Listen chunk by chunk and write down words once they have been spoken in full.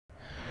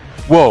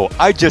Whoa,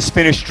 I just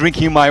finished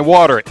drinking my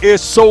water.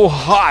 It's so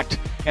hot,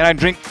 and I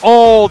drink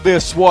all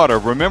this water.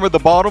 Remember the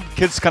bottle,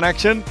 Kids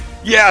Connection?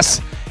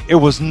 Yes, it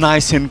was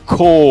nice and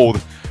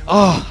cold.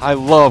 Oh, I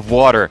love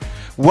water.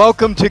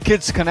 Welcome to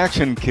Kids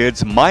Connection,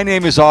 kids. My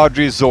name is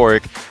Audrey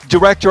Zorik,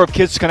 Director of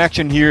Kids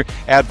Connection here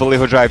at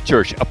Vallejo Drive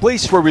Church, a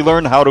place where we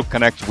learn how to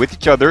connect with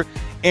each other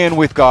and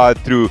with God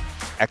through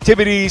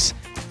activities,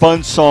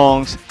 fun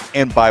songs,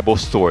 and Bible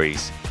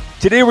stories.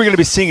 Today we're going to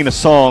be singing a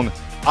song,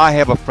 I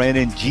Have a Friend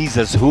in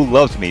Jesus Who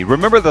Loves Me.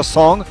 Remember the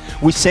song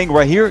we sang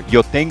right here?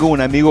 Yo tengo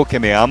un amigo que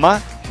me ama,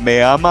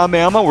 me ama, me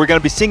ama. We're going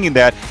to be singing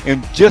that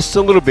in just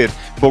a little bit.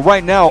 But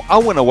right now, I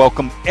want to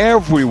welcome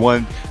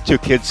everyone to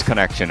Kids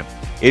Connection.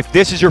 If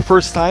this is your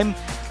first time,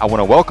 I want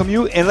to welcome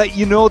you and let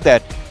you know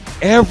that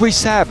every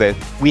Sabbath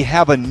we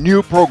have a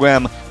new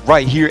program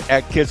right here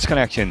at Kids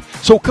Connection.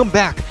 So come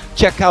back,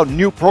 check out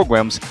new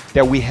programs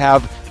that we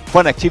have,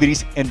 fun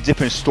activities and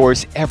different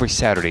stories every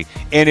Saturday.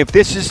 And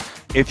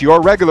if you're a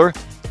regular,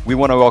 we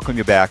want to welcome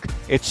you back.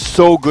 It's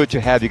so good to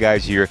have you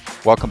guys here.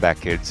 Welcome back,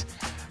 kids.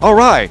 All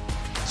right.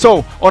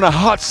 So on a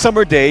hot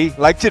summer day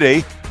like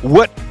today,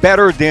 what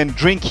better than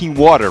drinking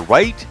water,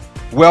 right?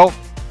 Well,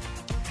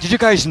 did you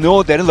guys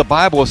know that in the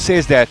Bible it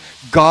says that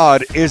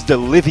God is the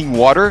living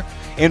water?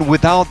 And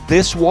without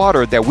this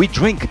water that we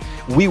drink,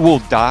 we will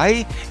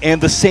die. And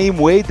the same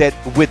way that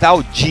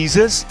without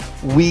Jesus,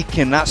 we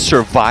cannot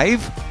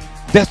survive.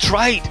 That's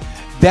right.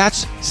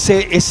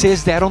 It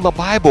says that on the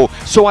Bible.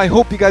 So I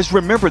hope you guys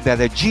remember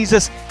that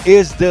Jesus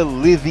is the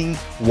living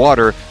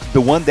water,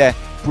 the one that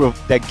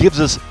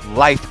gives us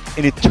life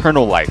and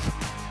eternal life.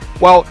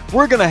 Well,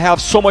 we're going to have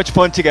so much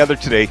fun together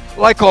today.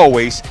 Like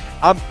always,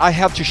 I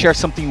have to share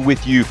something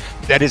with you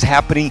that is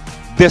happening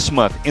this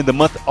month, in the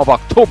month of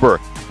October,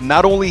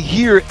 not only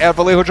here at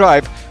Vallejo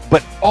Drive,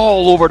 but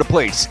all over the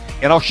place.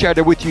 And I'll share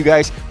that with you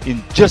guys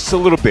in just a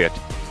little bit.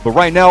 But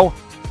right now,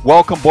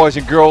 welcome, boys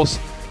and girls.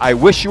 I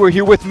wish you were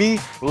here with me.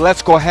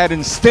 Let's go ahead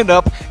and stand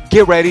up,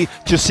 get ready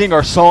to sing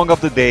our song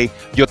of the day,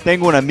 Yo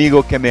tengo un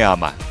amigo que me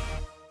ama.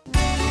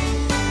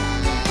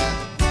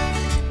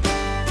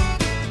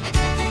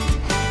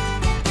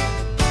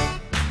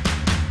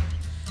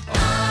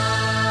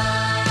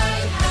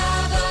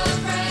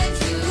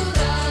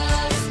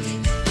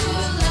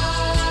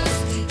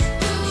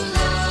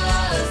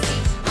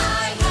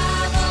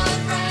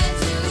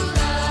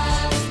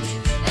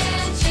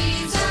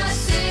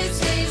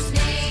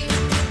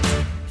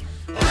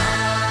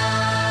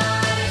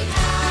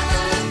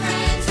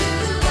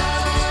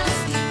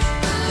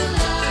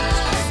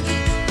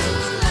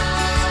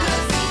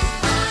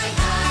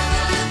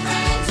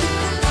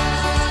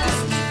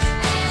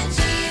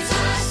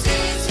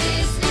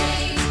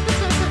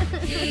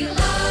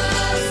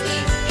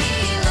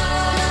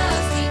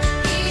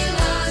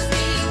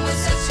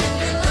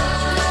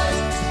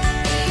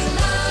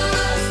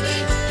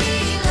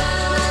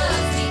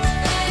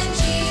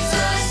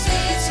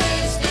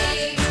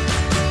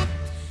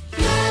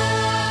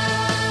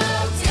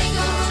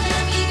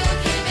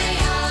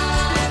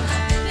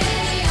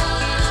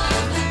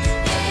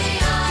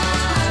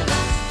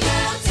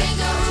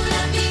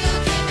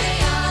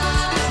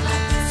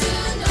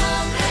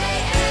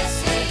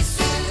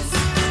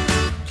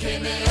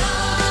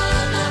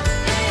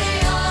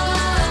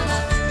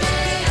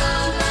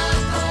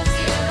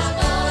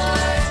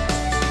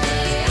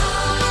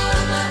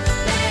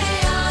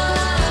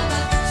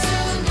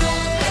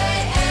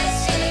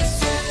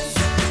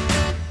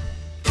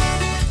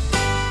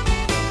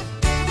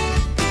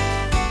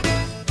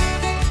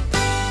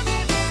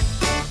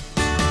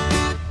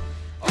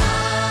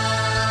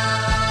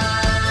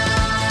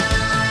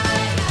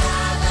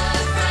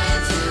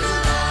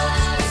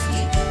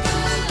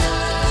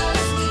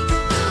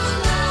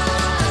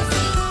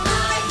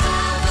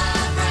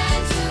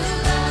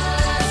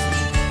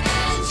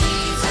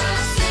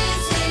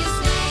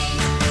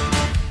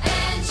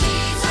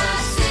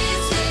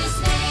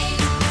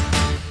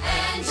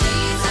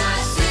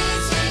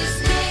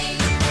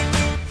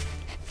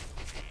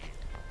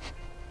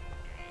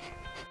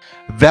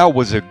 That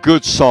was a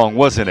good song,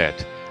 wasn't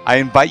it? I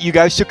invite you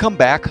guys to come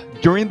back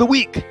during the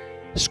week.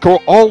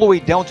 Scroll all the way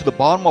down to the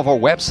bottom of our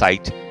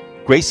website,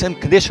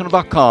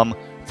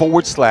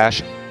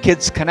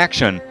 graceunconditional.com/Kids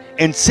Connection,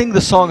 and sing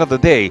the song of the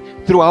day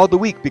throughout the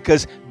week,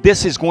 because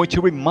this is going to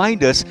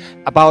remind us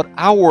about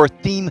our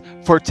theme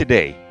for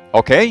today.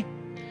 Okay?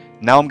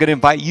 Now I'm going to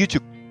invite you to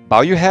bow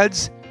your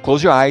heads,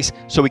 close your eyes,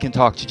 so we can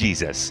talk to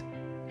Jesus.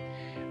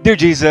 Dear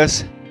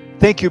Jesus,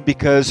 thank you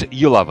because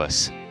you love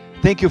us.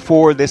 Thank you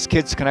for this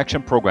Kids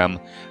Connection program.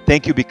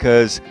 Thank you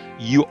because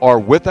you are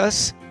with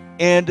us,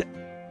 and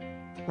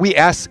we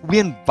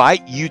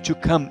invite you to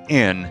come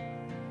in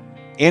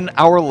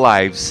our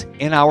lives,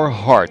 in our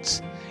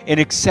hearts, and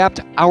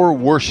accept our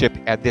worship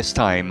at this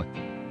time.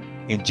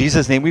 In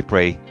Jesus' name we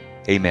pray,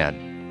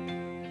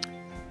 amen.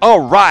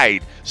 All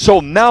right, so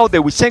now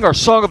that we sang our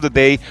song of the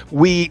day,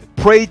 we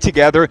prayed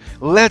together.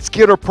 Let's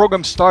get our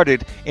program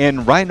started.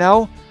 And right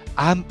now,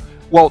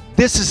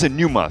 this is a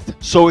new month,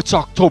 so it's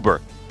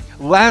October.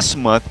 Last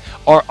month,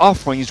 our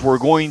offerings were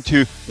going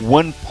to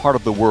one part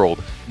of the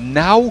world.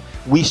 Now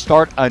we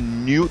start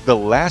the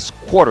last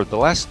quarter, the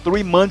last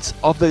 3 months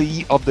of the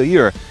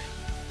year.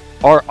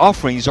 Our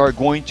offerings are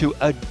going to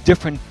a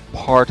different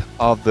part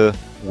of the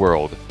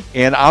world.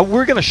 And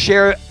we're going to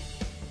share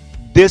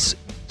this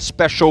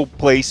special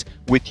place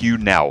with you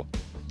now.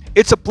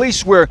 It's a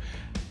place where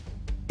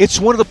it's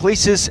one of the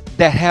places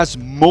that has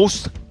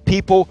most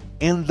people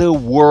in the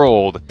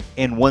world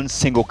in one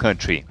single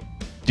country.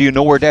 Do you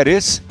know where that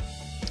is?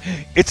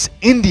 It's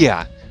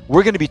India.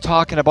 We're going to be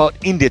talking about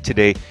India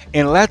today,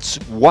 and let's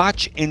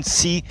watch and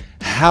see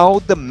how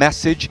the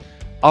message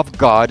of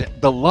God,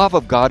 the love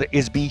of God,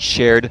 is being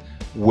shared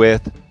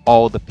with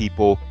all the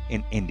people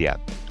in India.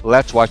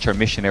 Let's watch our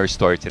missionary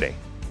story today.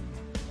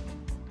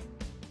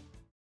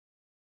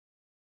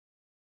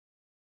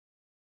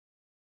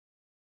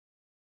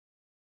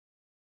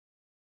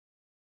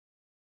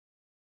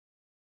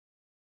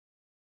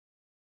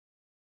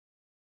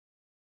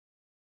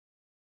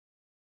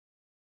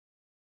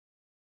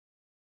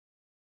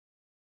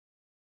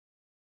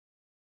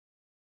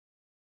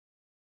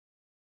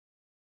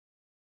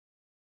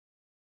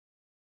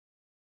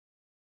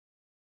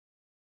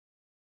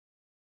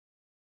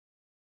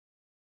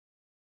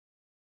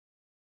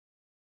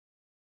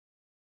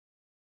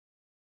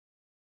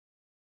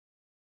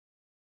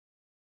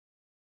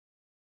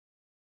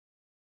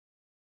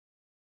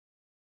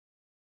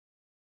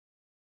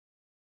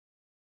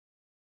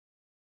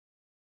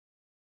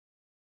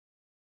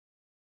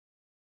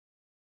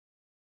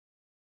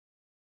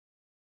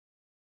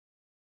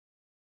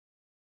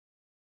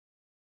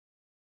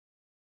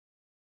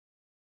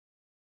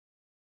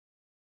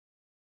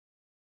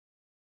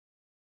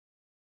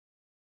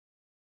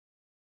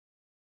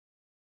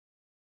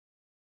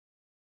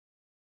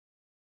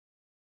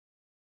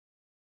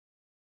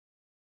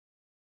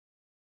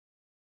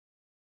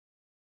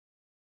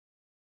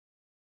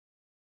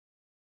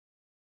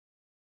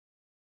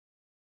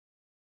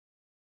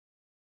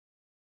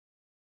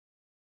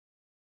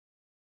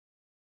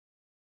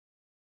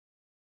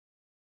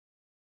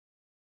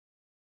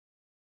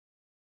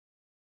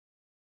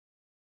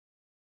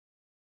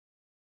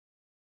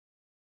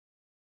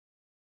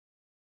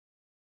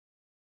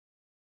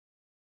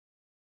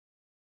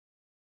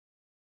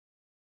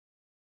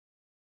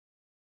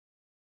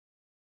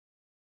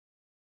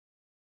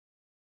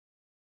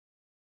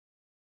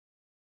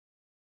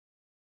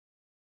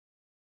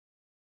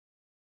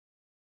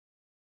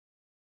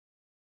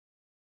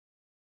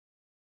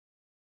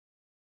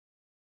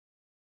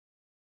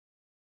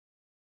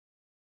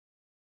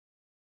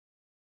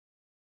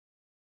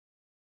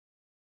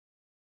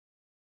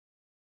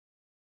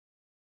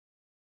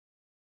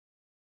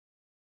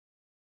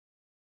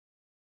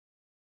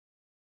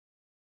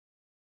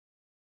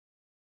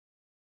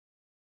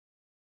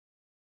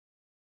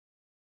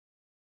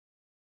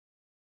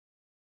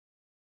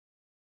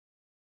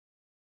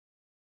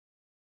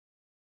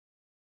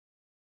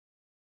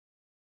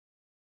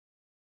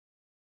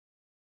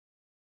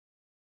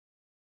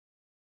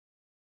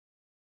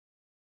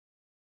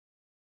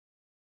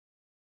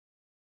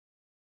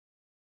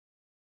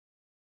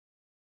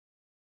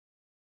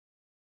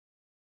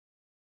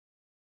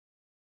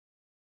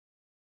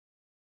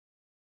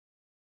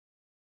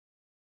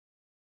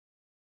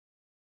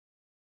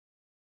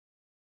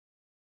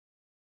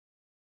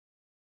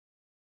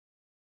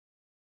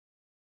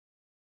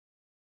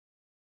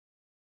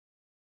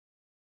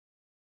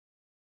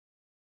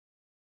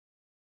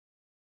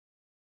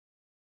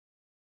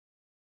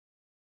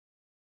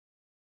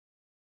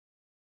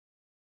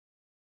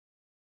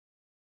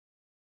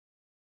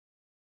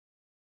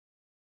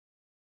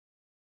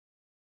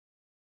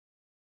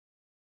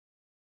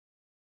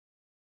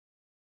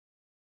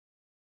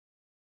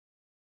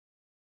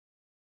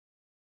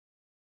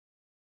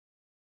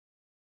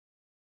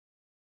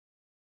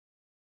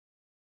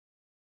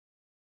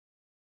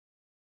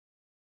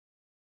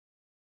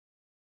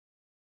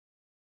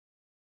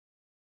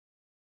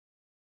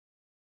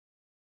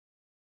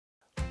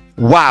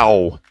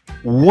 Wow,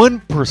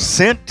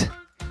 1%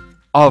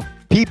 of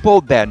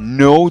people that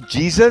know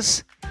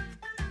Jesus?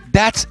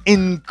 That's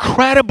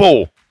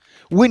incredible.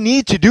 We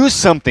need to do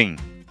something.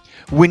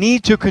 We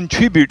need to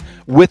contribute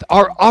with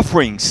our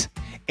offerings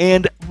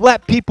and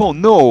let people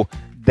know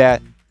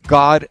that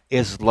God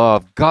is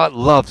love. God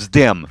loves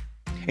them.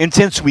 And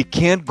since we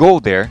can't go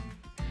there,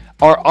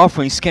 our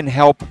offerings can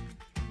help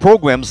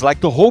programs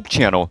like the Hope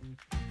Channel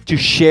to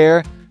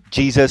share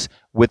Jesus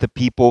with the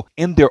people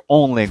in their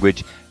own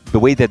language, the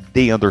way that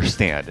they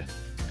understand.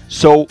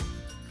 So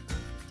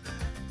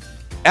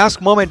ask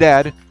mom and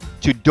dad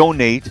to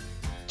donate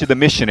to the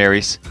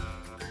missionaries,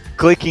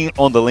 clicking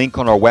on the link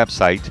on our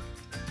website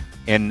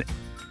and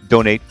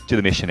donate to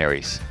the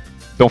missionaries.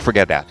 Don't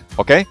forget that,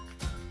 okay?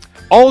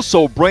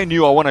 Also, brand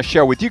new, I want to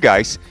share with you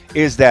guys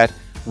is that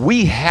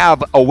we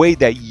have a way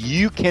that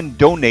you can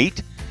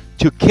donate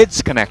to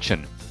Kids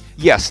Connection.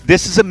 Yes,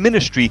 this is a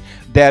ministry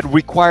that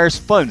requires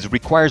funds,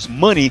 requires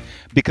money,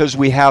 because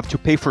we have to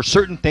pay for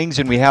certain things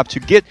and we have to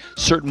get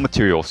certain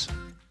materials.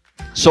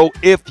 So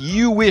if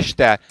you wish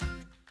that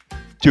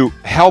to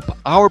help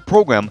our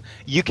program,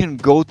 you can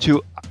go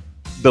to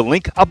the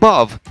link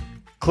above,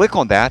 click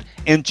on that,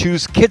 and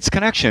choose Kids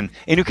Connection,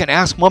 and you can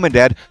ask mom and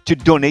dad to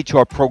donate to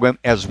our program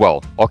as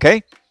well,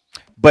 okay?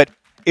 But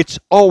it's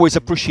always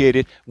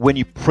appreciated when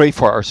you pray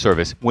for our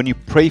service, when you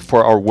pray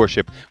for our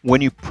worship,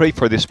 when you pray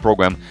for this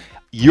program.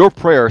 Your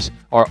prayers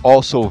are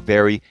also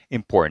very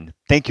important.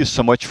 Thank you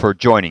so much for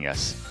joining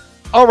us.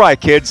 All right,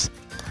 kids.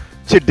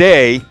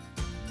 Today,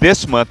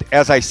 this month,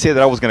 as I said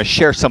that I was going to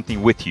share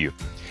something with you.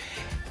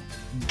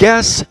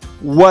 Guess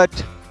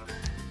what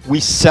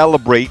we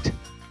celebrate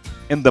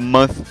in the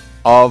month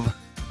of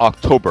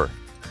October?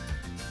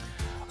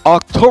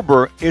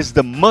 October is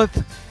the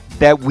month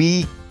that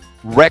we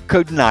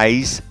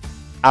recognize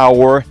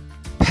our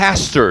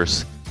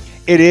pastors.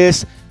 It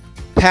is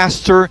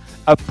Pastor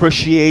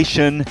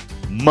Appreciation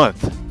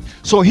Month.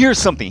 So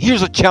here's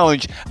a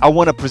challenge I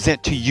want to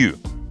present to you.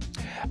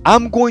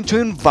 I'm going to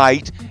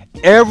invite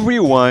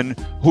everyone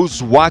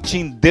who's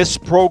watching this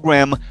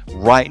program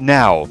right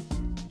now.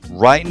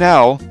 Right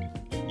now,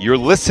 you're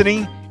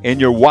listening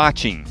and you're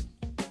watching.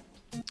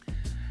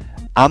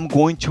 I'm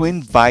going to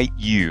invite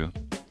you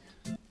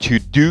to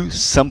do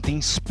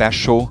something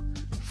special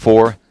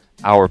for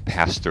our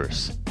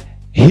pastors.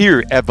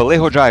 Here at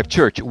Vallejo Drive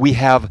Church, we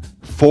have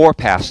 4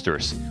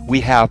 pastors.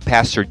 We have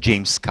Pastor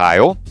James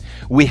Kyle.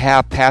 We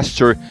have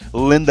Pastor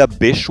Linda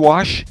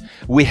Bishwash.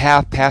 We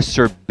have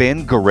Pastor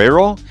Ben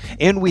Guerrero.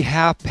 And we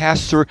have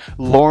Pastor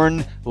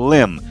Lauren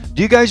Lim.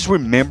 Do you guys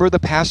remember the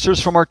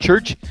pastors from our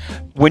church?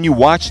 When you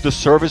watched the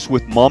service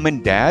with mom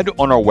and dad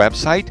on our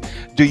website,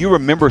 do you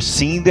remember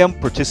seeing them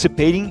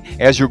participating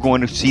as you're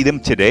going to see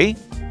them today?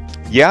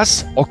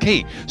 Yes?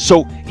 Okay,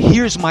 so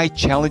here's my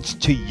challenge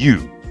to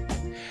you.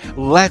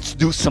 Let's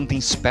do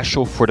something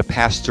special for the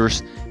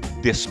pastors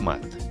this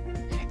month.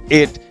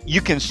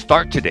 You can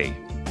start today,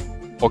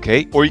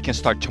 okay? Or you can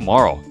start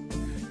tomorrow.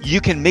 You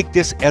can make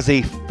this as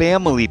a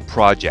family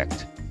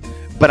project.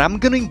 But I'm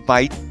going to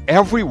invite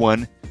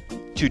everyone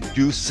to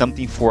do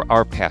something for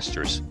our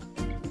pastors.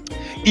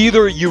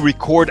 Either you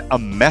record a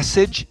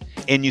message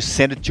and you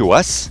send it to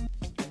us,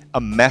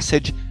 a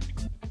message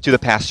to the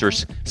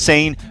pastors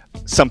saying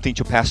something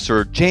to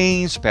Pastor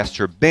James,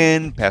 Pastor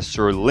Ben,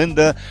 Pastor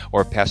Linda,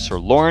 or Pastor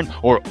Lauren,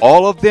 or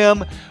all of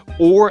them,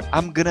 or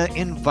I'm gonna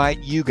invite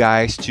you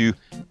guys to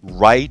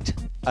write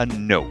a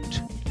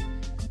note.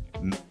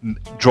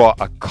 Draw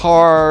a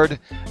card,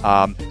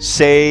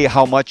 say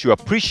how much you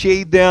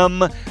appreciate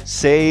them,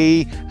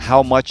 say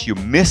how much you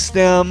miss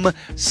them,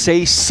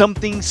 say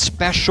something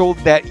special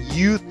that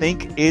you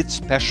think is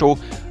special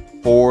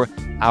for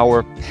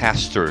our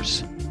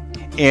pastors.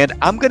 And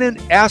I'm going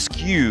to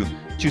ask you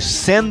to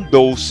send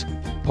those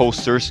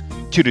posters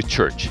to the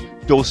church,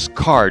 those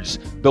cards,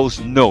 those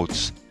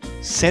notes.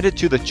 Send it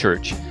to the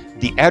church.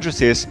 The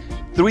address is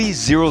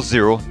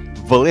 300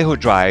 Vallejo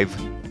Drive,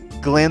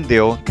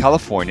 Glendale,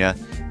 California,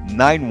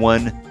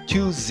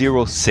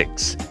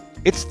 91206.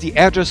 It's the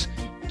address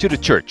to the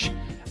church.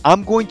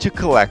 I'm going to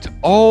collect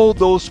all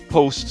those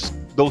posts,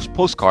 those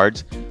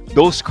postcards,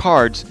 those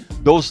cards,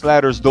 those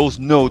letters, those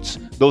notes,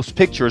 those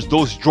pictures,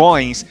 those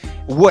drawings,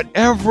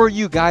 whatever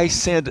you guys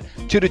send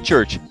to the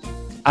church.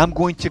 I'm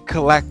going to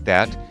collect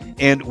that,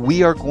 and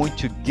we are going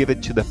to give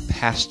it to the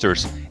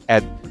pastors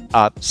at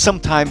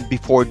sometime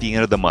before the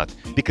end of the month,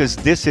 because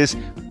this is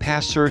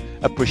Pastor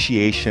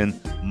Appreciation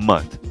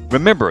Month.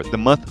 Remember, the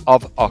month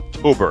of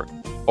October.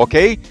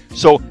 Okay?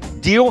 So,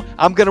 deal?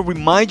 I'm going to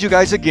remind you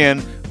guys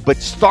again, but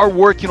start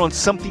working on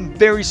something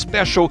very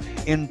special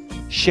and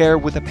share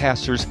with the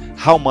pastors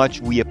how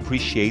much we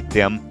appreciate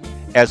them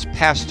as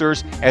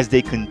pastors as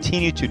they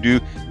continue to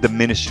do the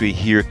ministry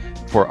here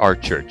for our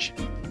church.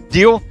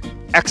 Deal?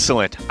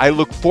 Excellent. I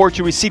look forward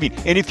to receiving.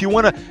 And if you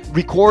want to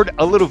record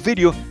a little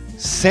video,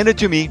 send it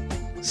to me.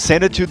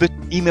 Send it to the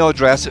email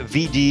address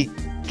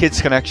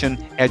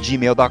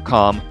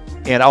vdkidsconnection@gmail.com,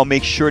 and I'll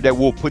make sure that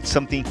we'll put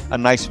a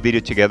nice video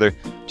together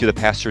to the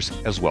pastors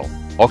as well.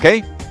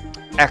 Okay?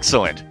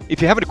 Excellent.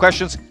 If you have any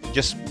questions,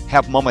 just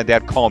have mom and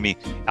dad call me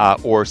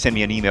or send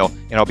me an email,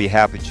 and I'll be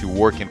happy to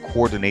work and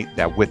coordinate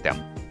that with them.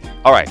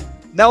 All right.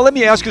 Now let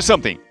me ask you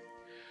something.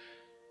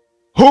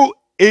 Who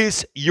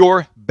is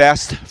your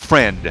best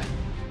friend?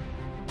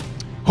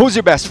 Who's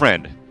your best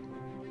friend?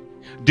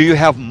 Do you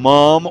have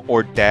mom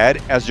or dad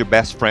as your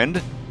best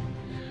friend?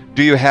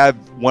 Do you have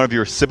one of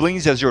your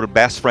siblings as your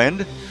best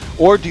friend?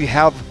 Or do you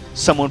have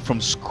someone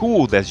from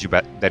school that is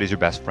your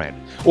best friend?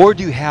 Or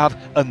do you have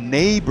a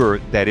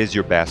neighbor that is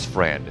your best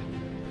friend?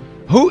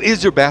 Who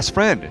is your best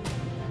friend?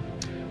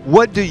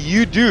 What do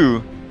you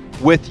do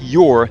with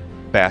your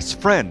best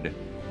friend?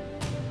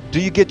 Do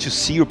you get to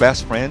see your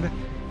best friend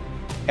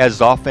as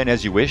often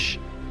as you wish?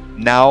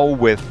 Now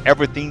with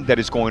everything that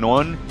is going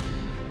on,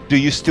 do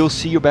you still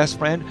see your best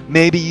friend?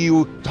 Maybe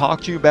you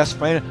talk to your best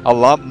friend a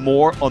lot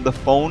more on the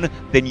phone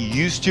than you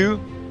used to.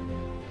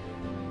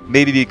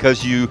 Maybe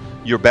because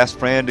your best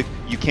friend,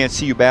 you can't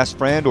see your best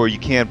friend, or you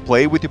can't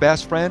play with your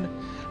best friend.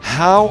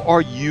 How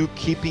are you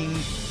keeping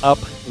up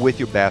with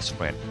your best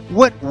friend?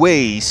 What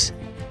ways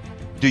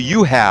do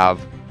you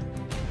have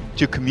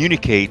to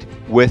communicate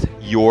with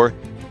your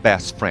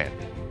best friend.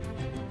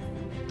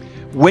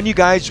 When you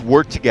guys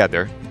work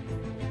together,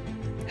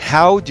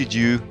 how did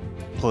you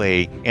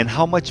play and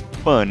how much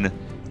fun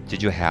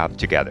did you have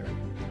together?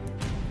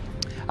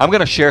 I'm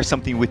going to share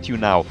something with you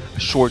now, a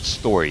short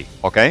story,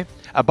 okay,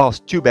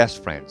 about two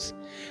best friends.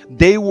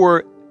 They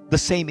were the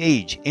same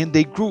age and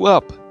they grew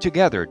up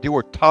together. They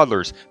were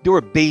toddlers, they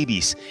were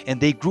babies, and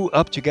they grew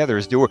up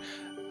together.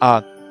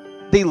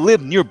 They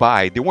lived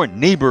nearby. They weren't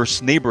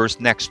neighbors,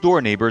 next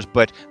door neighbors,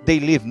 but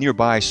they lived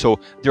nearby. So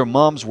their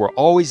moms were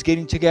always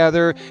getting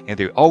together and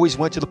they always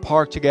went to the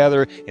park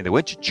together and they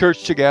went to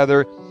church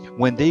together.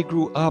 When they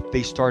grew up,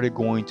 they started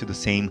going to the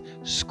same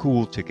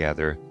school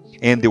together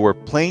and they were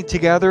playing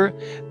together.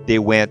 They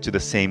went to the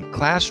same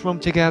classroom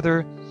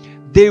together.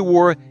 They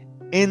were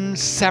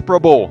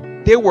inseparable.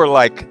 They were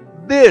like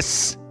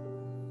this.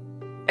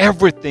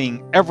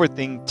 Everything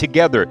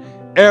together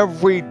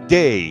every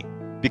day.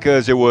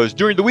 Because it was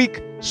during the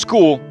week,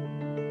 school.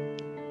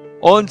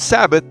 On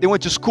Sabbath, they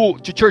went to school,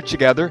 to church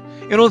together.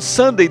 And on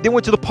Sunday, they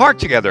went to the park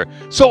together.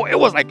 So it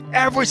was like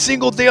every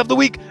single day of the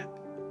week,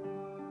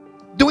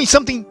 doing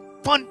something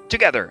fun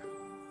together.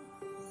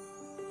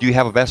 Do you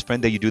have a best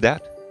friend that you do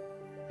that?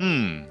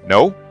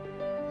 No.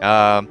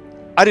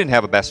 I didn't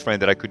have a best friend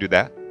that I could do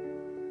that.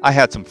 I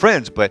had some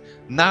friends, but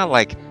not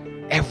like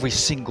every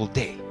single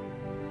day.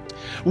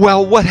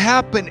 Well, what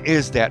happened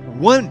is that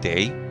one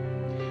day,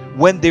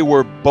 when they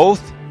were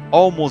both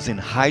almost in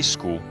high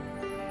school,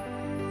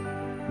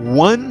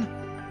 one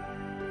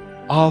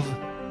of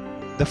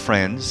the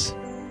friends,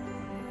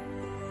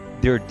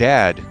 their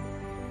dad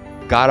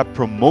got a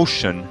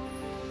promotion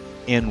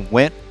and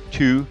went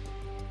to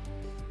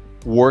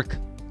work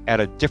at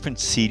a different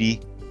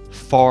city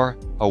far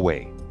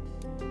away.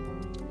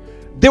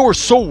 They were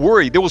so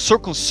worried, they were so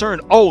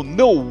concerned. Oh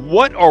no,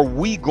 what are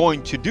we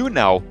going to do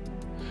now?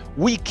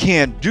 We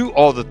can't do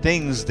all the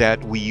things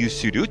that we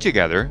used to do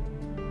together.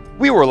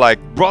 We were like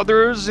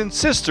brothers and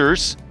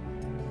sisters.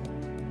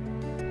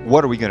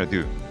 What are we going to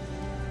do?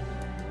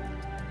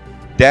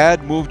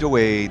 Dad moved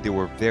away. They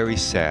were very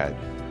sad.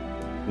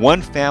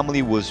 One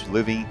family was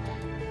living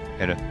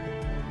at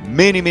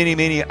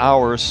many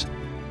hours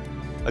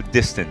a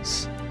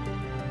distance.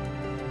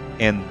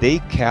 And they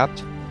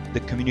kept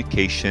the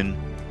communication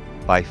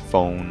by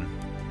phone.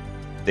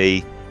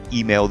 They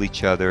emailed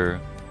each other.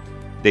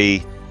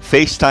 They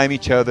FaceTime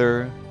each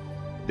other.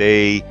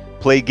 They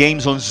play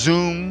games on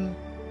Zoom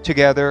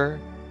together.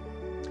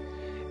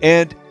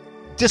 And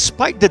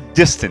despite the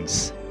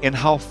distance and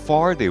how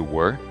far they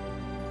were,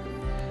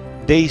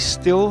 they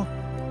still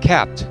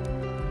kept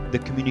the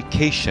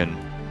communication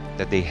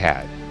that they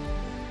had.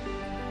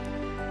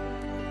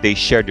 They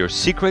shared their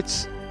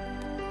secrets.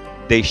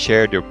 They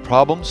shared their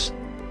problems.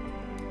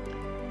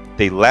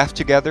 They laughed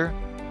together.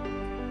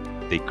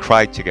 They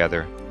cried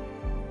together.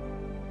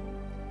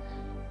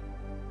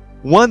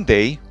 One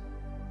day,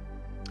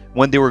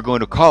 when they were going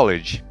to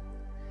college,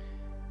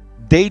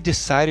 they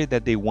decided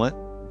that they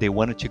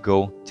wanted to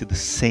go to the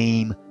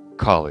same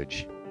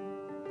college.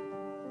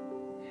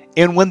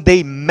 And when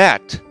they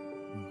met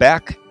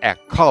back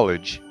at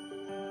college,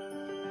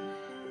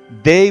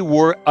 they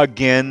were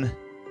again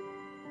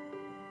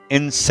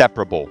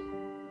inseparable.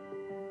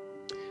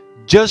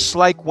 Just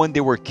like when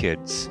they were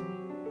kids.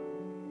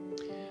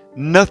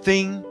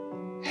 Nothing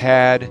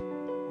had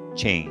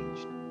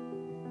changed.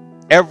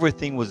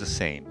 Everything was the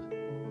same.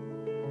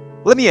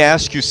 Let me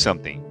ask you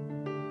something.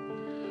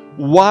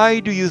 Why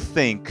do you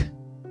think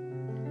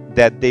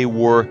that they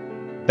were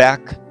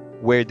back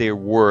where they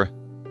were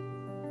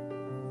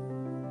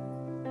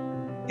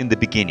in the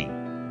beginning?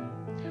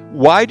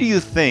 Why do you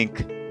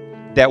think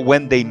that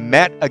when they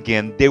met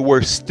again, they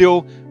were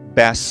still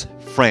best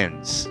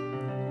friends?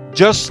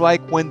 Just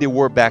like when they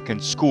were back in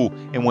school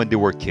and when they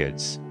were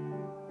kids.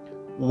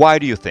 Why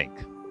do you think?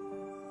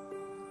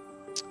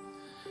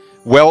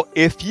 Well,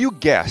 if you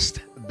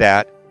guessed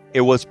that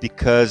it was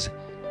because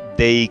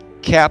they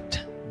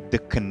kept the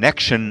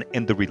connection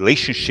and the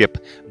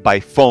relationship by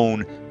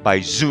phone,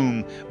 by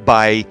Zoom,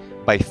 by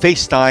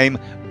FaceTime,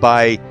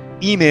 by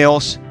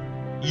emails,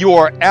 you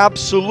are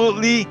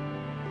absolutely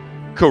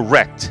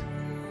correct.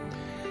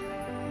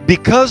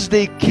 Because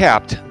they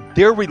kept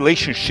their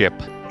relationship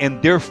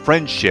and their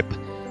friendship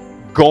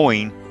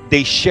going,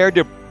 they shared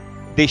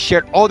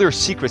all their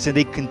secrets and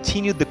they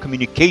continued the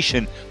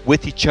communication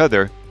with each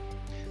other.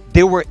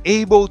 They were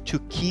able to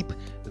keep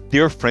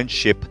their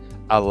friendship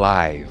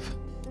alive.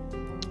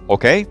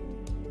 Okay?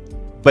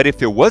 But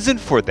if it wasn't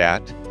for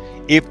that,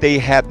 if they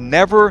had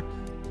never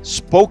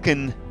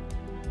spoken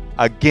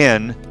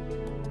again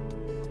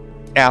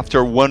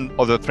after one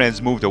of the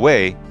friends moved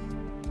away,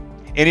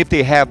 and if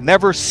they have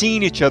never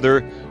seen each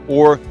other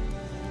or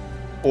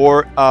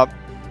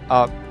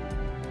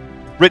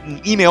written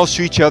emails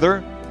to each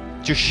other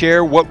to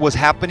share what was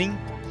happening,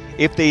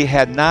 if they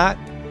had not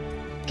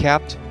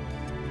kept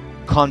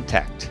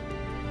contact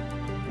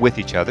with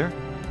each other,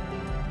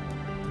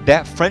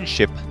 that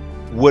friendship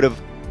would have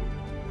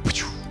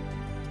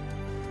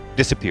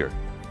disappeared.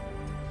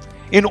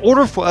 In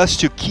order for us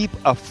to keep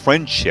a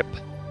friendship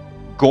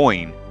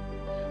going,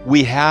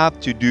 we have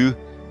to do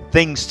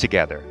things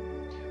together.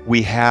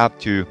 We have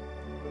to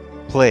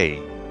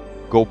play,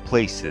 go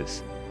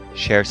places,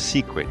 share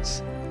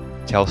secrets,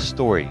 tell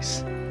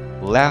stories,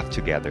 laugh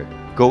together,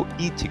 go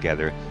eat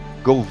together,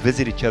 go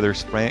visit each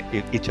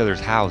other's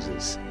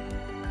houses.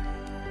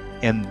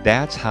 And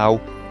that's how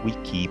we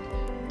keep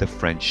the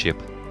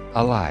friendship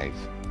alive.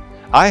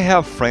 I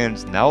have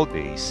friends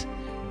nowadays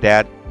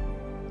that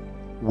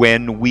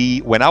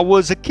when I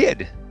was a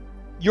kid,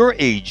 your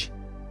age,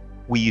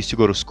 we used to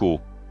go to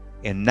school.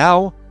 And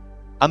now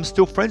I'm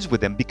still friends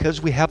with them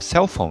because we have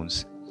cell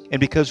phones and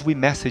because we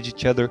message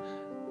each other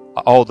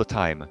all the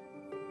time.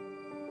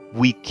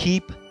 We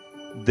keep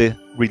the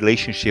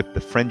relationship,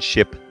 the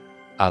friendship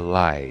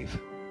alive.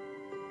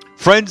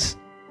 Friends,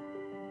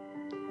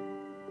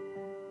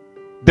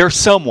 there's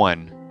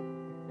someone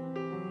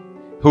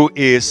who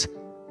is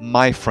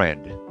my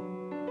friend.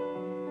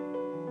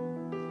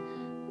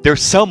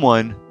 There's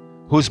someone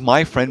who's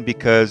my friend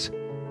because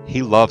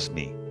he loves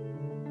me.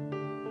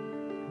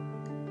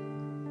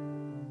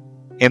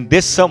 And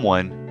this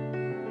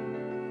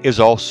someone is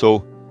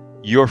also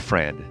your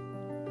friend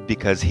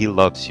because he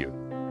loves you.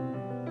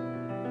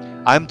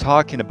 I'm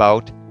talking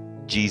about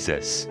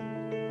Jesus.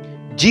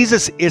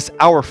 Jesus is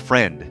our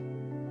friend.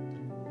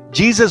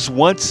 Jesus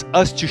wants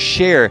us to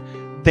share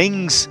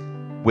things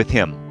with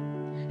him.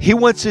 He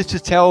wants us to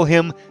tell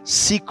him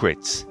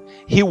secrets.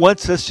 He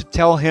wants us to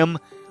tell him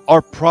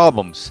our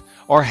problems,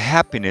 our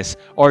happiness,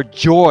 our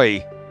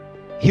joy.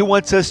 He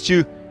wants us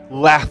to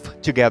laugh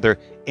together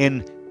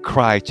and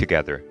cry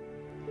together.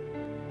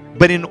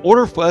 But in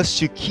order for us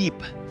to keep,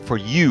 for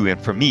you and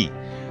for me,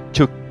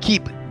 to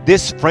keep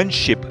this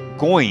friendship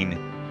going,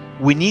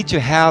 we need to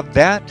have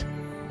that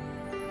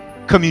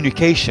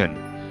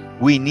communication.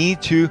 We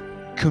need to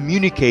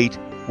communicate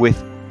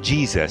with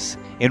Jesus,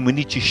 and we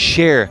need to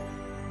share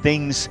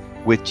things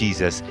with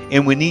Jesus,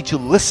 and we need to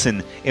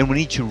listen, and we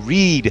need to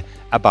read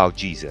about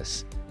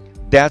Jesus.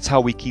 That's how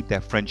we keep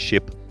that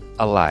friendship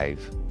alive.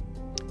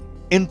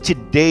 In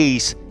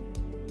today's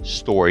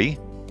story,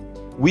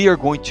 we are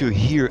going to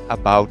hear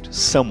about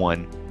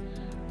someone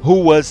who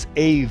was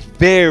a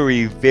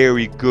very,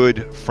 very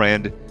good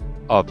friend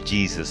of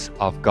Jesus,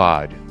 of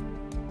God.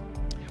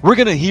 We're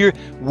going to hear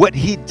what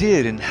he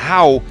did and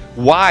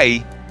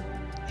why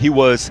he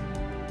was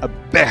a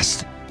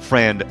best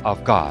friend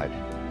of God.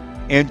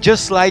 And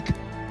just like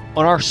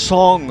on our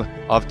song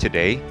of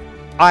today,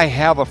 I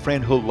have a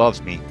friend who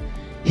loves me.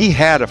 He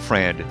had a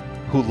friend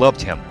who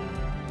loved him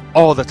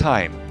all the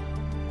time.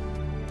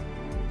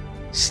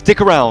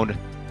 Stick around.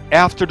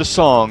 After the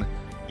song,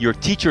 your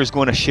teacher is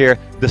going to share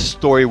the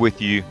story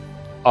with you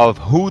of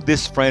who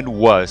this friend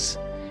was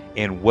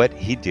and what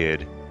he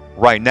did.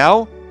 Right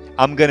now,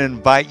 I'm going to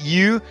invite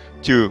you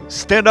to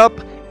stand up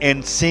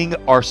and sing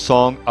our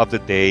song of the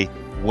day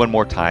one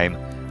more time.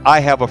 I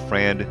have a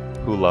friend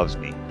who loves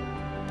me.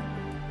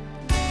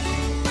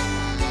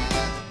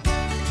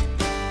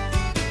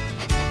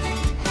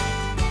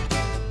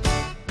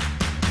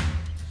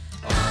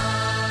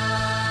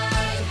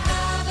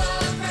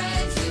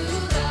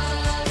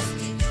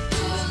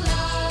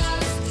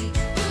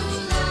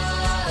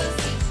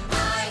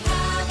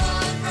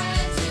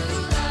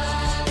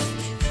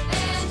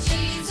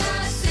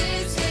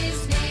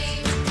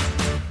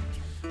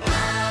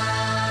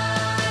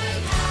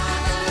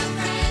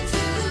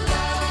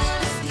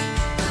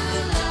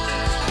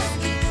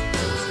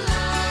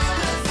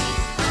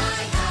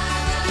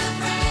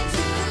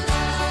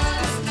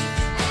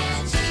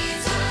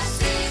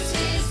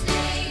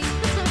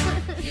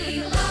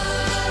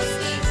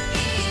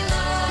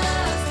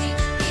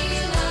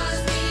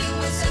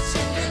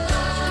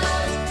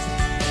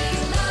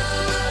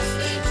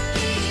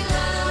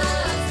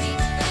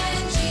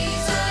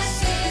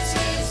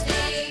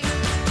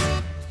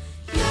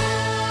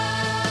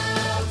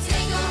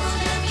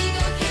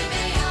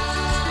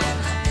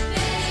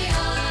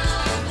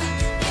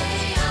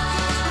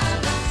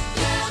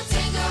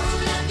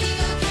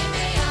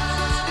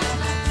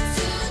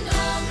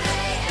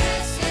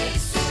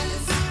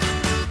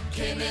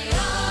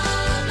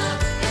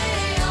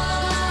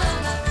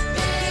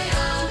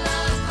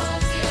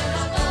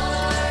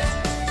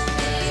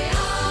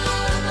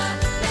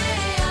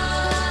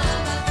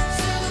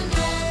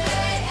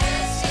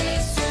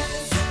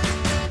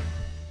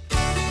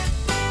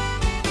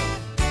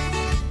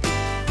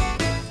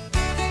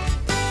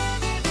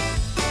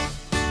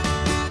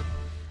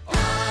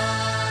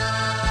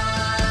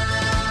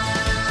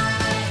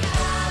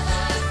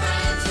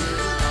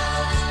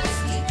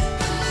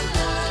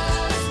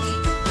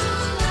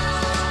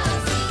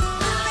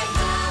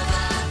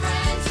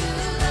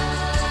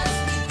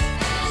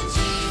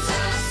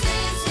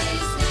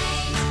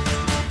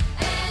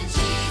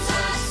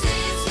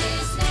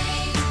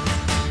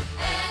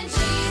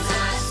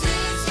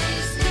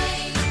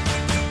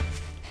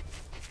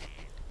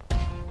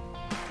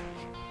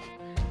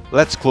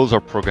 Let's close our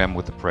program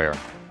with a prayer.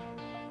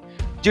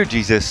 Dear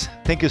Jesus,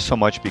 thank you so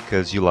much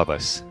because you love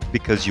us,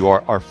 because you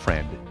are our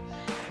friend.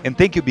 And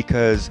thank you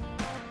because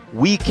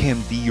we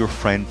can be your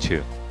friend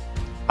too.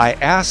 I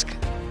ask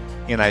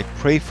and I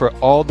pray for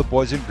all the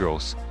boys and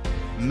girls.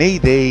 may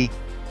they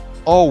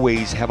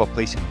always have a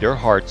place in their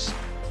hearts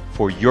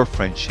for your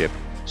friendship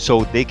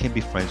so they can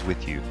be friends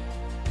with you.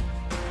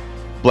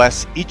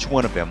 Bless each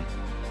one of them.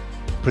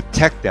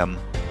 Protect them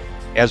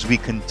as we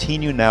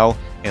continue now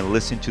and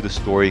listen to the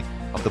story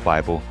of the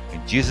Bible.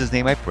 In Jesus'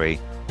 name I pray,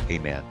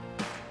 amen.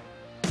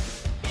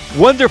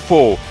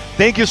 Wonderful.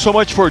 Thank you so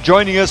much for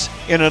joining us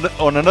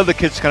on another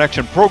Kids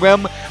Connection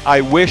program.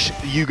 I wish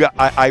you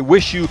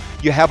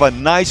have a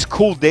nice,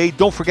 cool day.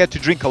 Don't forget to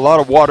drink a lot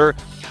of water.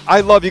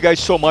 I love you guys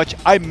so much.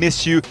 I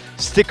miss you.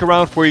 Stick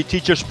around for your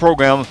teacher's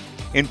program.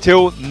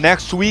 Until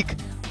next week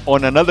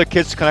on another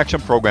Kids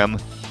Connection program.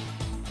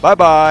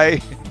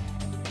 Bye-bye.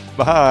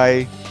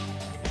 Bye.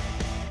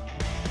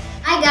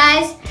 Hi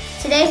guys.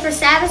 Today for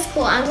Sabbath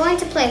School, I'm going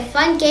to play a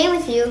fun game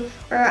with you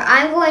where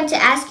I'm going to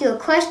ask you a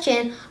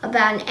question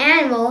about an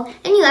animal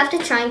and you have to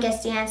try and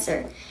guess the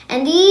answer.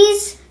 And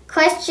these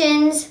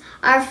questions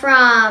are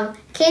from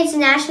Kids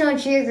National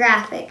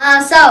Geographic.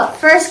 So,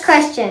 first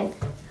question.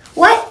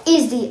 What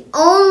is the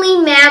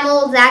only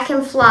mammal that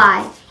can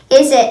fly?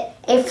 Is it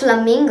a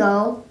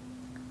flamingo,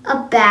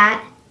 a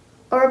bat,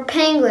 or a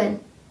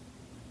penguin?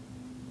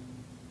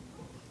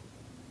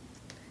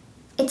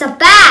 It's a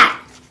bat!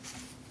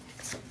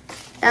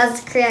 That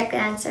was the correct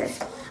answer.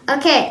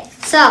 Okay,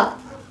 so,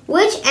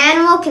 which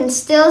animal can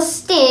still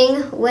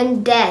sting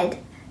when dead?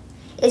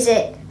 Is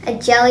it a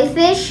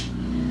jellyfish,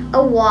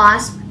 a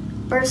wasp,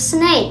 or a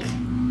snake?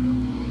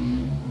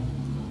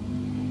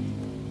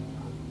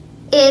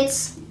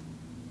 It's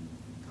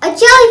a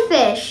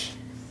jellyfish.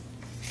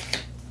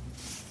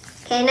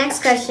 Okay,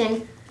 next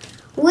question.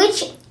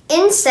 Which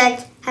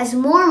insect has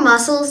more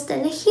muscles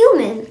than a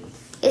human?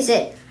 Is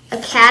it a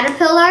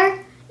caterpillar,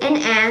 an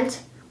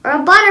ant, or a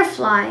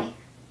butterfly?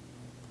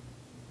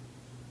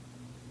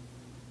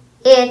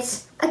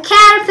 It's a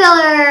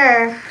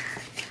caterpillar,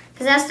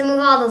 because it has to move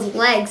all those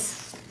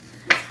legs.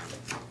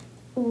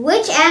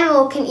 Which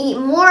animal can eat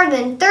more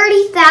than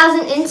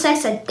 30,000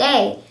 insects a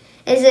day?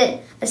 Is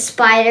it a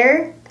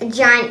spider, a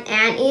giant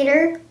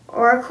anteater,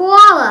 or a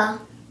koala?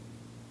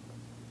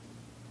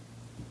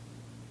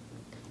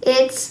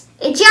 It's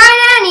a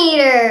giant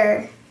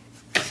anteater.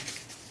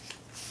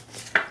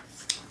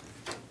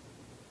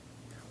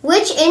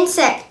 Which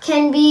insect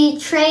can be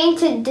trained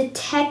to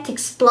detect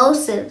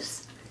explosives?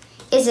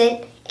 Is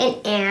it an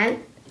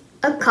ant,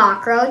 a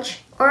cockroach,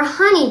 or a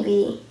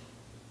honeybee?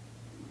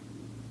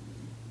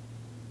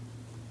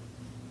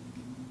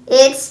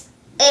 It's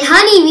a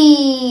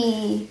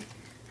honeybee.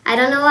 I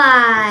don't know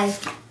why.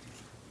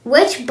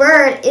 Which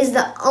bird is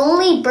the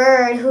only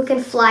bird who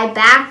can fly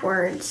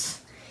backwards?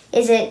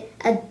 Is it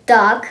a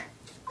duck,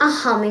 a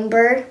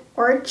hummingbird,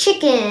 or a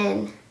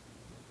chicken?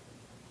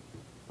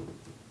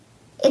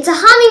 It's a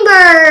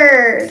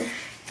hummingbird.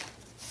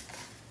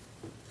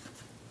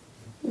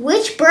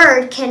 Which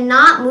bird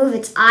cannot move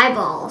its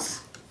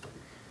eyeballs?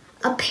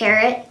 A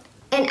parrot,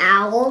 an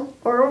owl,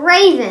 or a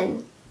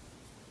raven?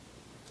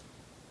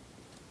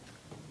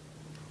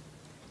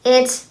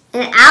 It's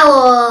an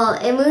owl.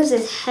 It moves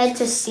its head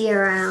to see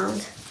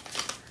around.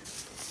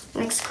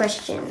 Next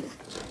question.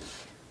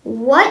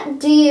 What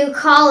do you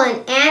call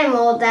an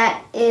animal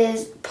that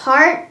is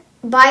part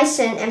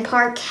bison and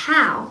part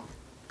cow?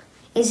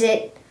 Is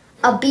it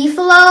a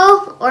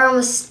beefalo or a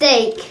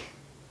mistake?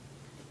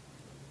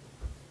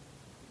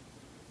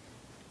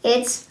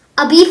 It's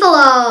a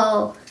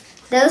beefalo.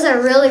 Those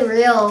are really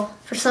real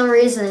for some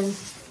reason.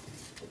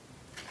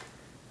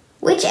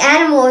 Which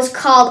animal is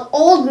called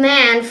Old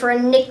Man for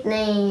a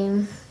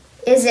nickname?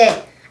 Is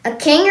it a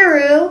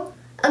kangaroo,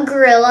 a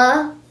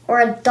gorilla,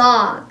 or a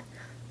dog?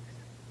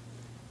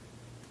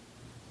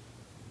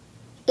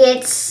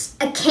 It's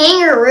a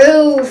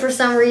kangaroo for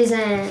some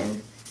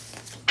reason.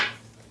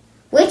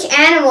 Which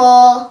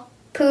animal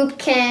poop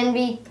can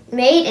be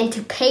made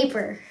into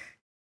paper?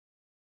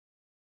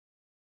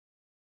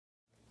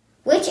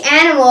 Which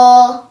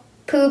animal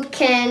poop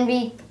can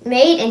be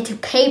made into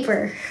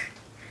paper?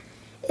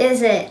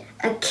 Is it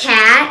a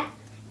cat,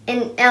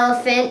 an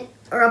elephant,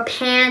 or a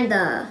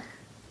panda?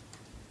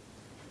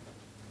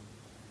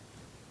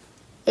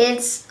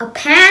 It's a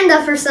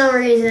panda for some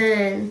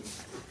reason.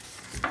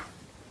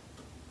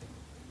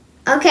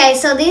 Okay,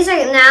 so these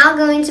are now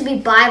going to be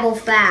Bible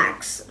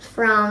facts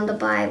from the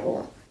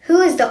Bible.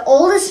 Who is the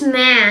oldest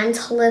man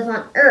to live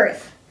on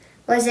earth?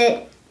 Was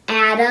it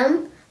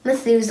Adam,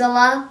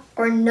 Methuselah,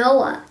 or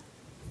Noah?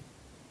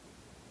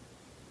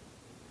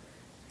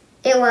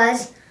 It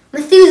was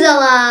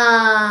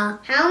Methuselah.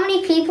 How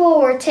many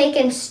people were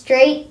taken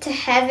straight to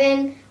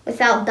heaven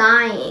without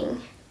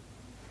dying?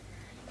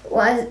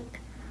 Was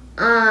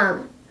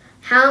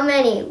how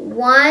many?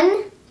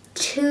 1,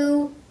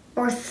 2,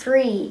 or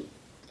 3?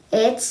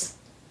 It's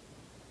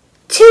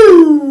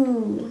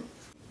 2.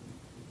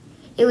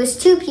 It was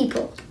 2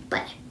 people,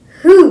 but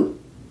who?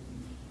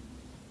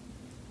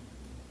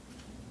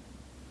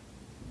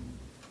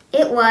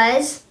 It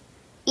was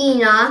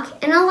Enoch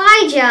and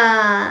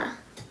Elijah.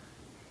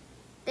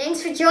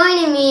 Thanks for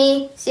joining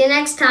me. See you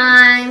next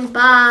time.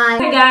 Bye.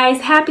 Hi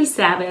guys, happy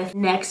Sabbath.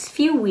 Next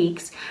few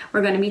weeks,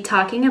 we're going to be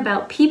talking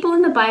about people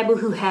in the Bible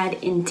who had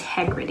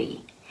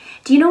integrity.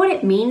 Do you know what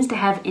it means to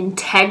have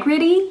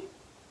integrity?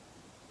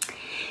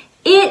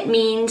 It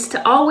means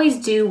to always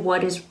do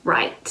what is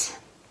right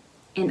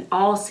in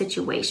all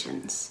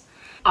situations.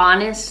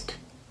 Honest,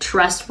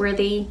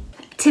 trustworthy.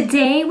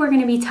 Today we're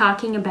going to be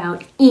talking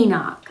about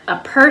Enoch, a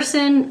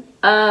person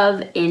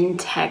of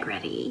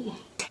integrity.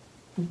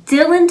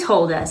 Dylan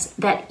told us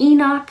that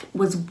Enoch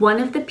was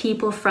one of the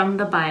people from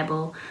the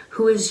Bible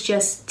who was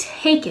just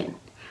taken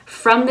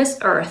from this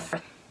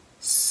earth.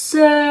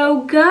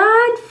 So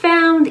God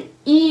found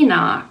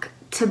Enoch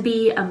to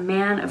be a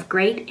man of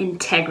great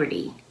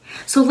integrity.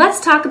 So let's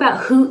talk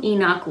about who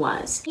Enoch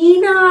was.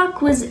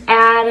 Enoch was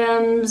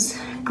Adam's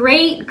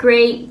great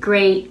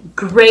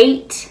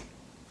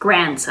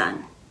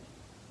grandson.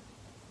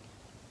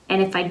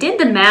 And if I did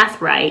the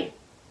math right,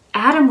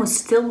 Adam was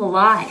still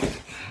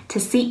alive to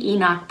see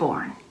Enoch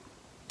born.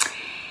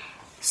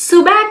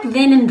 So back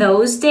then in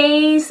those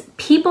days,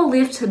 people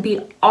lived to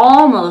be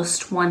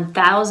almost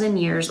 1,000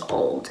 years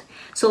old.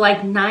 So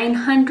like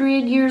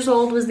 900 years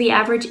old was the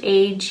average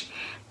age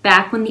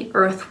back when the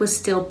earth was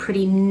still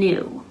pretty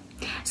new.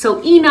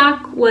 So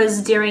Enoch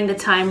was during the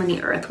time when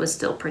the earth was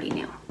still pretty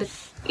new.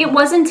 It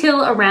wasn't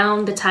until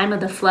around the time of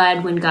the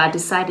flood when God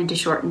decided to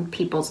shorten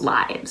people's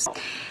lives.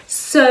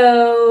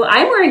 So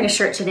I'm wearing a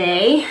shirt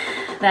today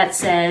that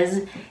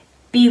says,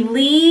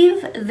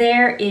 "Believe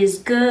there is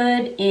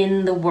good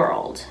in the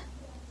world."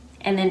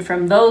 And then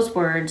from those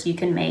words you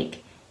can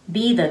make,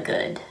 "Be the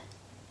good."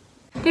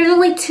 There's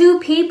only 2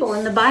 people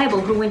in the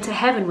Bible who went to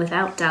heaven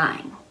without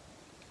dying.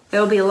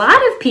 There will be a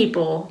lot of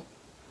people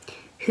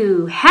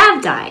who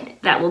have died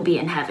that will be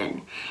in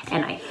heaven.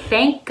 And I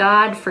thank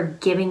God for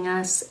giving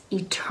us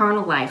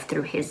eternal life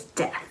through his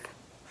death.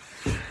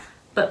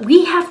 But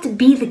we have to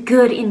be the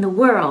good in the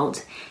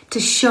world to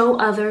show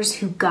others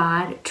who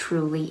God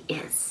truly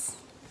is.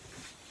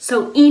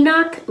 So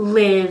Enoch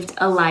lived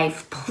a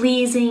life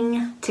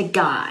pleasing to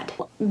God.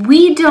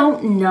 We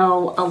don't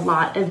know a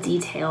lot of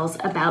details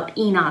about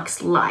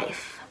Enoch's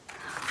life.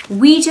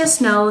 We just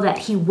know that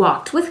he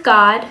walked with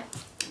God.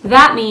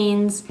 That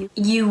means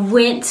you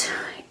went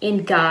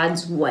in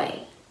God's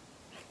way.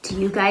 Do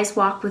you guys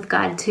walk with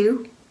God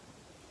too?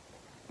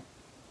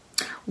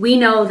 We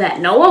know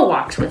that Noah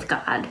walked with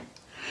God.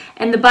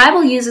 And the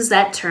Bible uses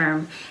that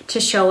term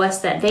to show us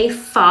that they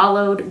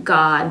followed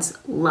God's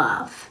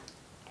love.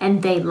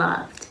 And they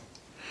loved.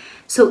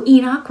 So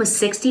Enoch was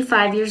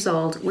 65 years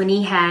old when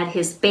he had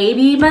his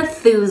baby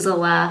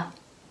Methuselah.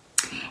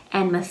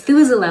 And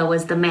Methuselah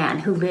was the man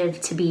who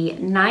lived to be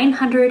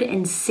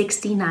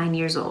 969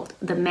 years old.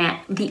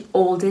 The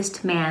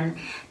oldest man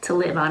to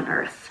live on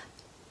earth.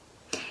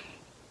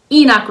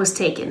 Enoch was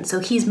taken,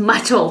 so he's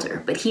much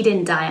older, but he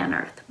didn't die on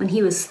earth. When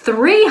he was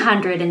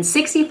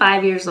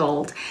 365 years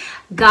old,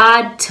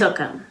 God took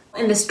him.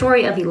 In the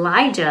story of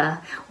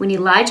Elijah, when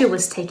Elijah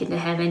was taken to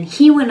heaven,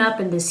 he went up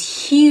in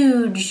this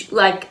huge,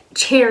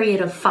 chariot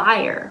of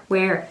fire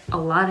where a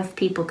lot of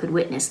people could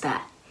witness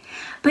that.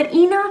 But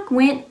Enoch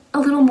went a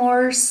little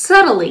more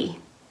subtly.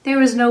 There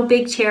was no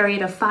big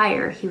chariot of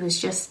fire. He was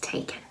just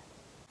taken.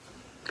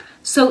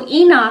 So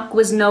Enoch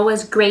was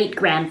Noah's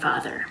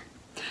great-grandfather.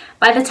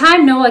 By the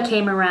time Noah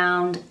came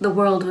around, the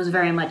world was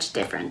very much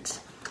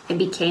different. It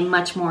became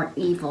much more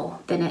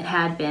evil than it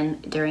had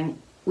been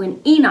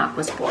when Enoch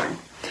was born.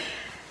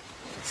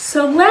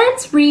 So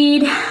let's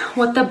read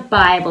what the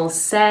Bible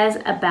says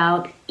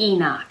about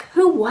Enoch.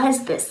 Who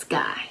was this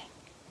guy?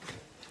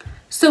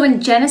 So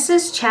in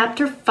Genesis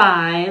chapter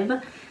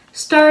 5,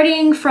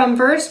 starting from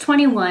verse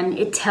 21,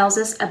 it tells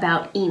us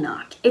about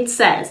Enoch. It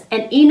says,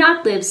 "And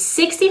Enoch lived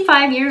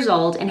 65 years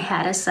old and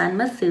had a son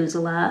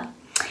Methuselah.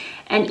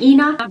 And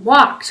Enoch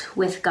walked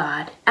with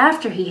God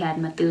after he had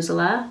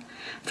Methuselah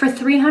for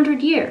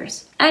 300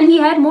 years. And he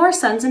had more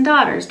sons and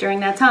daughters during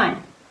that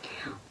time.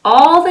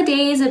 All the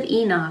days of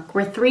Enoch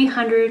were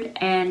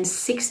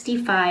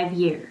 365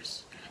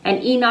 years.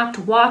 And Enoch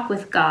walked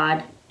with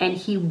God, and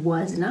he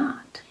was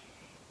not,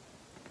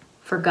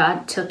 for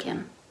God took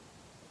him."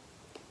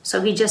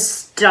 So he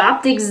just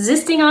stopped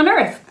existing on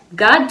earth.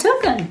 God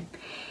took him.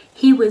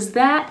 He was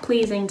that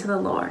pleasing to the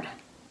Lord.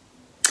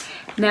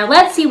 Now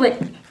let's see what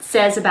it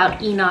says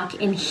about Enoch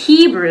in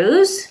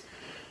Hebrews.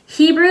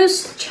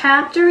 Hebrews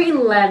chapter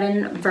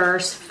 11,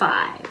 verse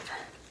 5.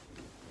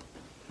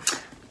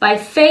 "By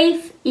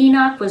faith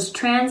Enoch was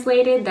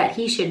translated that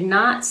he should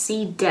not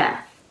see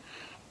death,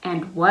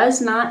 and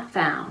was not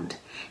found,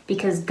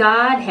 because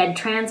God had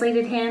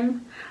translated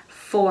him.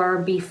 For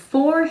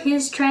before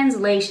his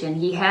translation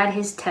he had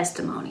his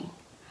testimony,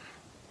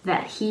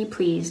 that he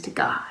pleased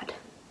God."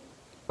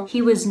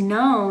 He was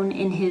known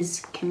in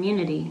his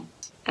community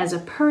as a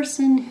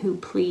person who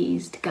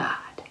pleased God.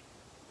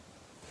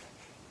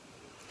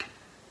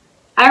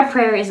 Our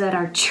prayer is that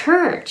our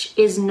church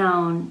is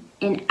known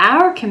in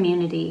our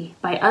community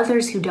by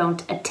others who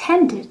don't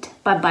attend it,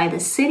 but by the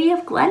city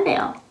of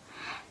Glendale,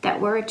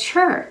 that we're a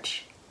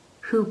church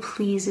who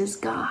pleases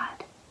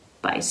God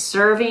by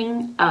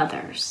serving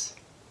others.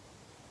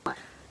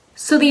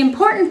 So the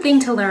important thing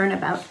to learn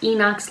about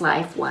Enoch's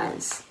life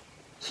was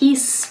he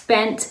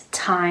spent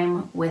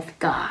time with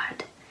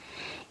God.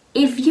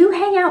 If you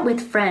hang out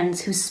with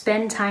friends who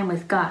spend time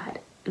with God,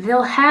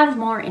 they'll have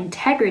more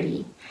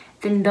integrity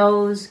than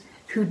those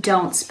who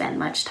don't spend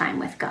much time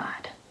with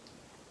God.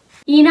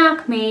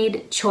 Enoch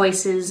made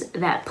choices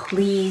that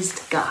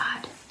pleased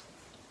God,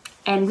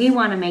 and we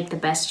want to make the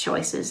best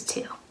choices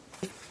too.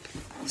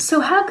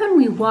 So how can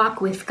we walk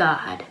with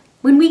God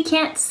when we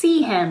can't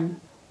see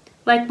him,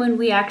 like when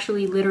we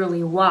actually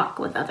literally walk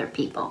with other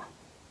people?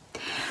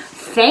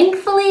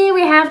 Thankfully,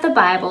 we have the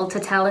Bible to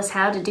tell us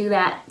how to do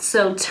that.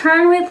 So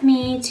turn with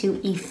me to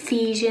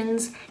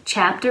Ephesians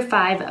chapter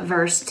 5,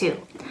 verse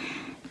 2.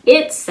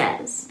 It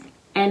says,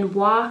 "And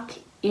walk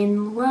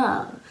in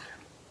love,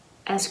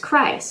 as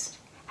Christ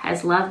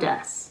has loved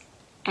us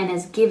and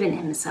has given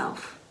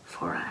himself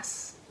for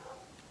us."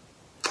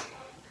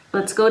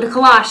 Let's go to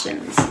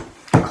Colossians.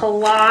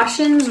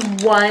 Colossians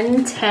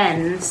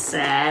 1:10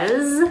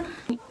 says,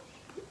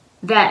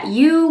 "That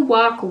you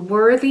walk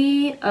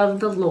worthy of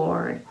the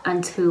Lord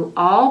unto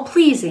all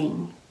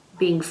pleasing,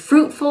 being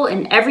fruitful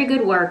in every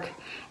good work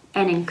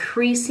and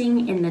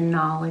increasing in the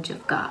knowledge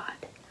of God."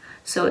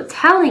 So it's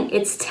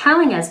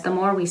telling us the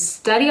more we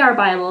study our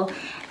Bible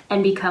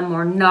and become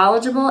more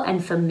knowledgeable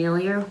and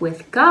familiar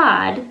with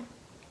God,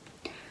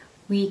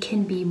 we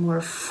can be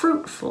more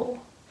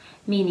fruitful,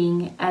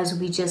 meaning as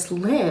we just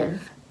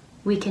live,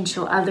 we can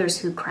show others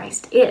who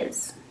Christ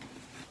is.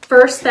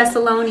 1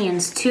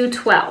 Thessalonians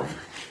 2:12.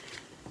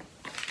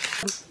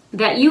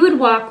 "That you would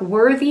walk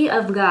worthy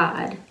of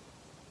God,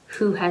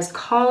 who has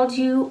called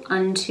you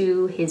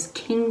unto his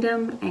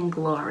kingdom and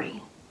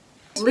glory."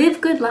 Live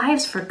good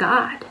lives for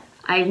God.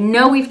 I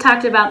know we've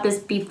talked about this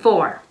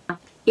before.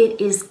 It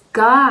is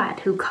God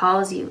who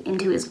calls you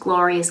into his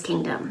glorious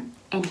kingdom,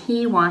 and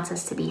he wants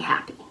us to be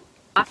happy.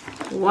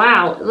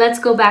 Wow, let's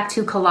go back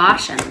to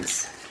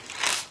Colossians.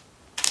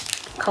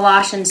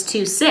 Colossians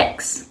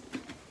 2:6.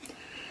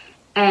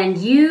 "And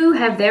you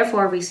have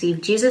therefore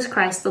received Jesus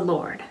Christ the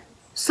Lord.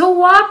 So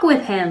walk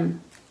with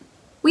him."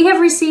 We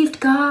have received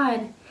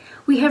God.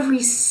 We have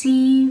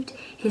received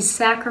his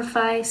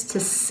sacrifice to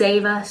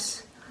save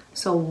us.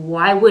 So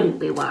why wouldn't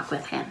we walk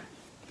with him?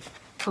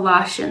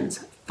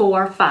 Colossians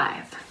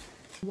 4:5.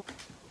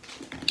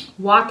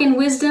 "Walk in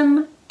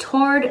wisdom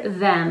toward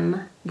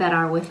them that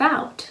are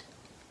without.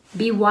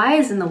 Be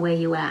wise in the way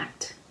you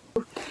act."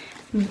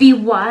 Be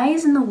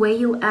wise in the way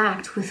you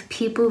act with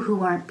people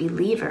who aren't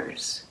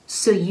believers,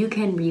 so you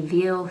can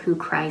reveal who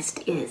Christ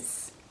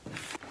is.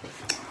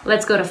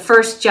 Let's go to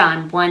 1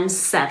 John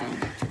 1:7.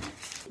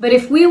 "But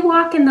if we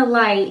walk in the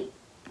light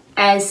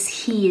as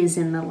he is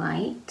in the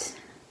light,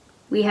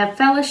 we have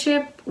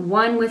fellowship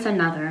one with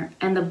another,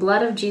 and the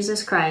blood of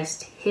Jesus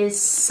Christ,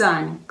 his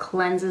Son,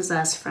 cleanses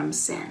us from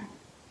sin."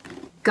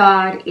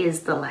 God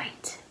is the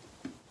light.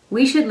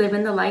 We should live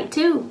in the light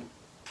too.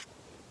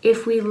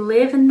 If we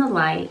live in the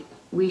light,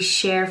 we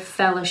share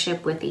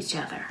fellowship with each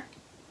other,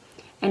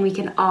 and we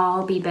can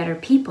all be better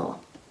people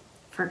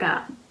for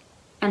God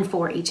and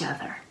for each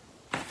other.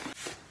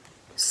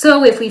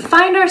 So if we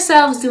find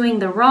ourselves doing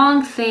the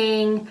wrong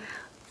thing,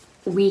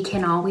 we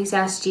can always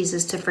ask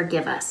Jesus to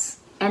forgive us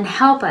and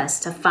help us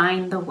to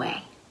find the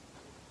way.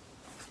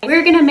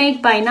 We're going to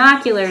make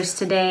binoculars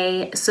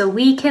today so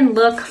we can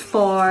look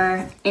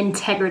for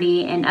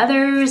integrity in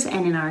others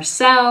and in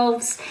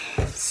ourselves.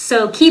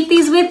 So keep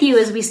these with you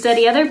as we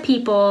study other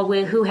people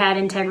who had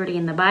integrity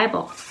in the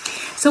Bible.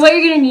 So what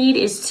you're going to need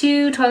is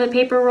 2 toilet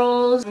paper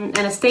rolls and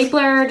a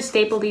stapler to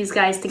staple these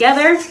guys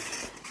together.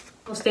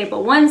 We'll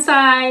staple one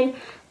side,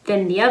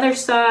 then the other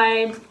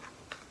side.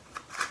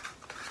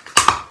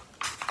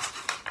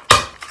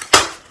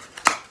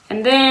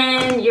 And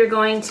then you're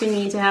going to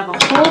need to have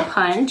a hole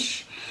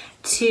punch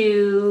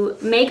to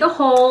make a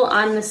hole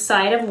on the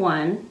side of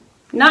one,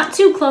 not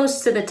too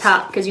close to the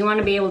top because you want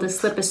to be able to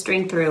slip a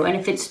string through, and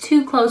if it's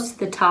too close to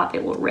the top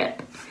it will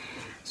rip.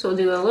 So we'll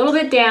do a little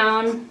bit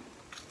down.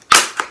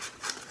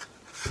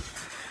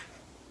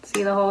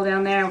 See the hole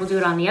down there? We'll do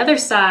it on the other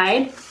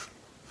side.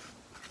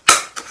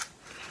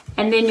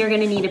 And then you're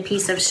going to need a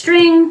piece of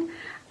string.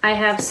 I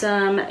have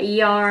some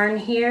yarn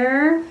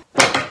here.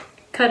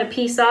 Cut a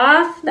piece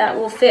off that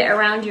will fit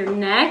around your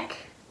neck.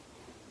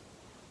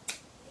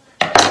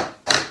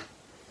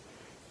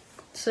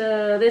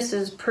 So this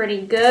is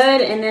pretty good,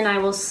 and then I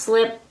will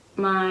slip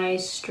my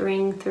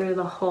string through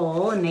the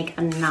hole and make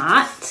a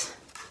knot.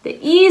 The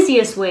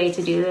easiest way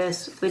to do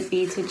this would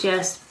be to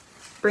just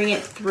bring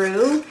it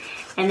through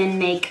and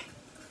then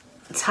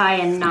tie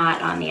a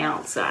knot on the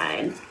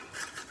outside.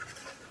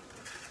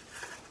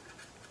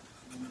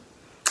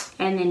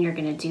 And then you're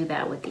going to do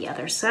that with the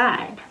other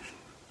side.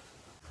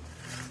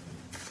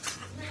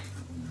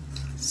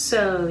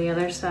 So the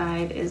other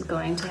side is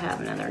going to have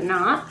another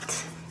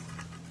knot.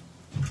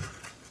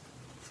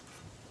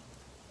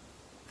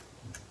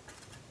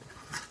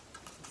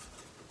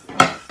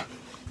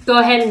 Go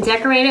ahead and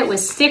decorate it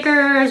with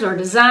stickers or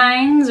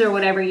designs or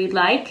whatever you'd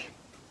like.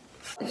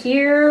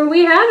 Here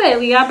we have it.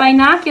 We got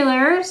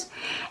binoculars.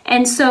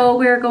 And so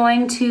we're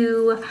going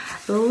to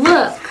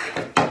look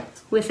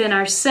within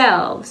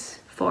ourselves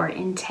for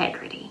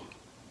integrity.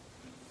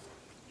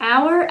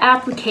 Our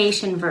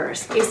application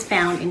verse is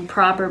found in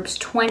Proverbs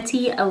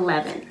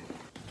 20:11.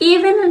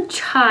 Even a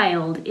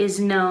child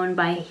is known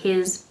by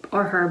his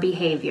or her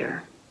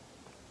behavior,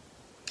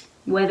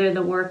 whether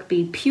the work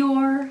be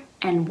pure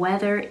and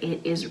whether it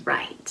is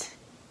right.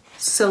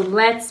 So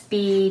let's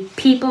be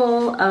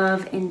people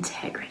of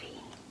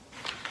integrity.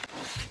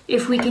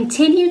 If we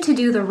continue to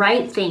do the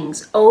right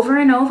things over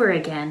and over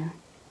again,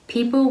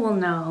 people will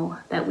know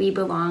that we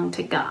belong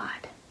to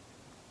God.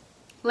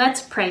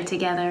 Let's pray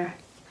together.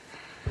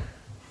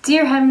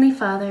 Dear Heavenly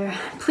Father,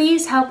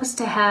 please help us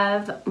to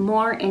have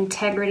more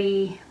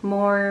integrity,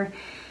 more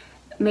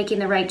making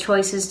the right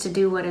choices to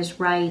do what is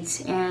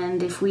right.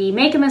 And if we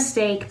make a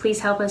mistake,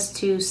 please help us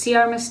to see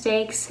our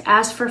mistakes,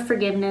 ask for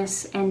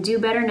forgiveness, and do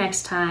better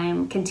next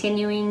time,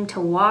 continuing to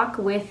walk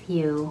with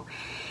you.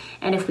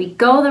 And if we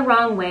go the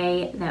wrong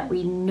way, that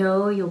we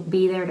know you'll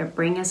be there to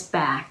bring us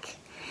back.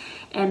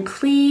 And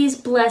please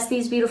bless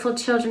these beautiful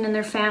children and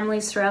their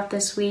families throughout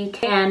this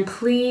week. And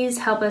please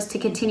help us to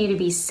continue to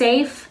be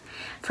safe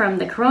from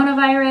the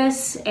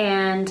coronavirus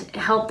and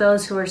help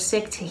those who are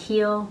sick to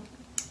heal.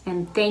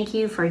 And thank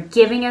you for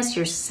giving us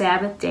your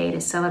Sabbath day to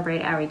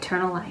celebrate our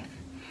eternal life.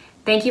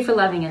 Thank you for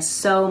loving us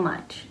so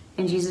much.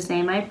 In Jesus'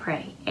 name I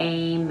pray,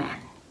 amen.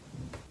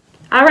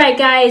 All right,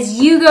 guys,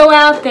 you go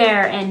out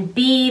there and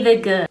be the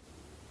good.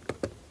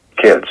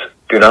 Kids,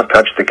 do not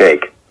touch the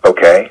cake,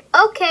 okay?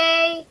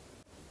 Okay.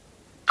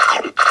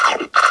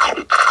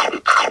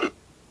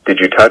 Did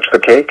you touch the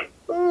cake?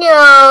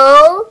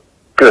 No.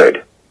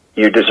 Good.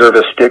 You deserve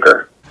a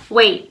sticker.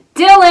 Wait,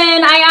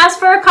 Dylan, I asked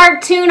for a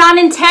cartoon on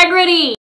integrity.